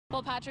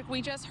Well, Patrick,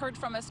 we just heard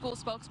from a school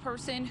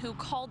spokesperson who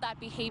called that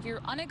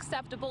behavior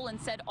unacceptable and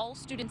said all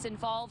students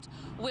involved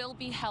will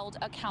be held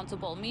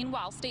accountable.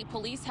 Meanwhile, state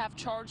police have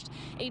charged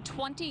a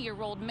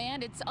 20-year-old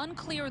man. It's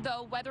unclear,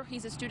 though, whether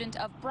he's a student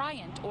of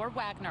Bryant or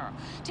Wagner.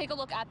 Take a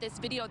look at this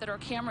video that our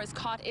cameras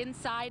caught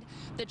inside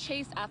the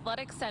Chase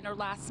Athletic Center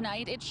last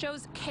night. It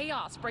shows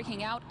chaos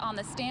breaking out on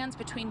the stands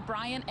between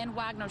Bryant and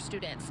Wagner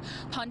students.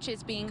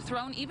 Punches being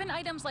thrown, even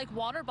items like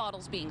water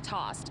bottles being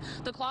tossed.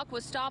 The clock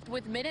was stopped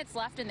with minutes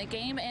left in the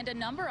game, and a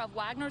number of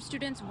Wagner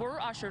students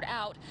were ushered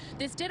out.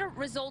 This did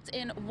result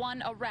in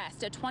one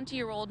arrest, a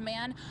 20-year-old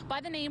man by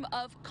the name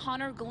of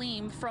Connor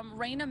Gleam from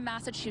Raynham,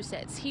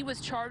 Massachusetts. He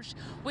was charged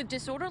with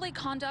disorderly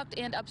conduct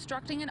and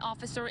obstructing an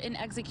officer in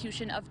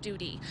execution of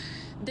duty.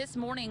 This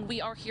morning,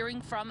 we are hearing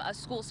from a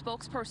school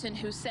spokesperson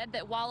who said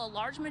that while a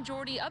large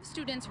majority of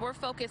students were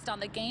focused on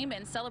the game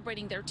and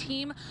celebrating their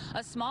team,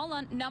 a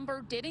small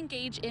number did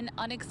engage in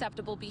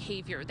unacceptable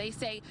behavior. They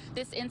say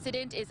this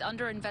incident is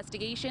under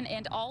investigation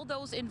and all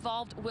those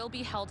involved will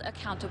be held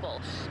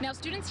accountable. Now,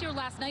 students here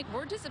last night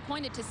were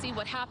disappointed to see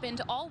what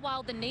happened, all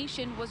while the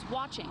nation was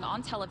watching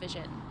on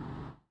television.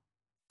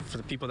 For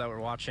the people that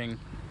were watching,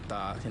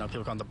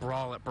 people calling the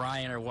brawl at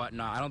Bryant or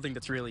whatnot, I don't think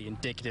that's really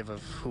indicative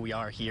of who we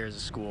are here as a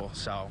school.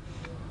 So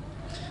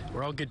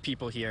we're all good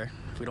people here.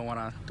 We don't want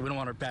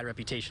a bad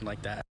reputation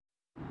like that.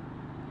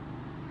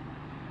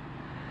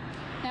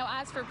 Now,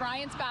 as for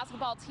Bryant's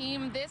basketball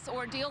team, this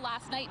ordeal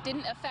last night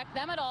didn't affect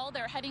them at all.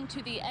 They're heading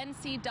to the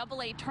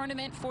NCAA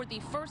tournament for the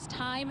first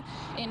time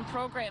in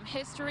program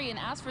history. And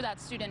as for that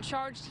student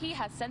charged, he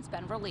has since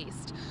been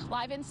released.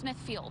 Live in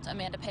Smithfield,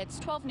 Amanda Pitts,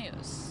 12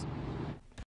 News.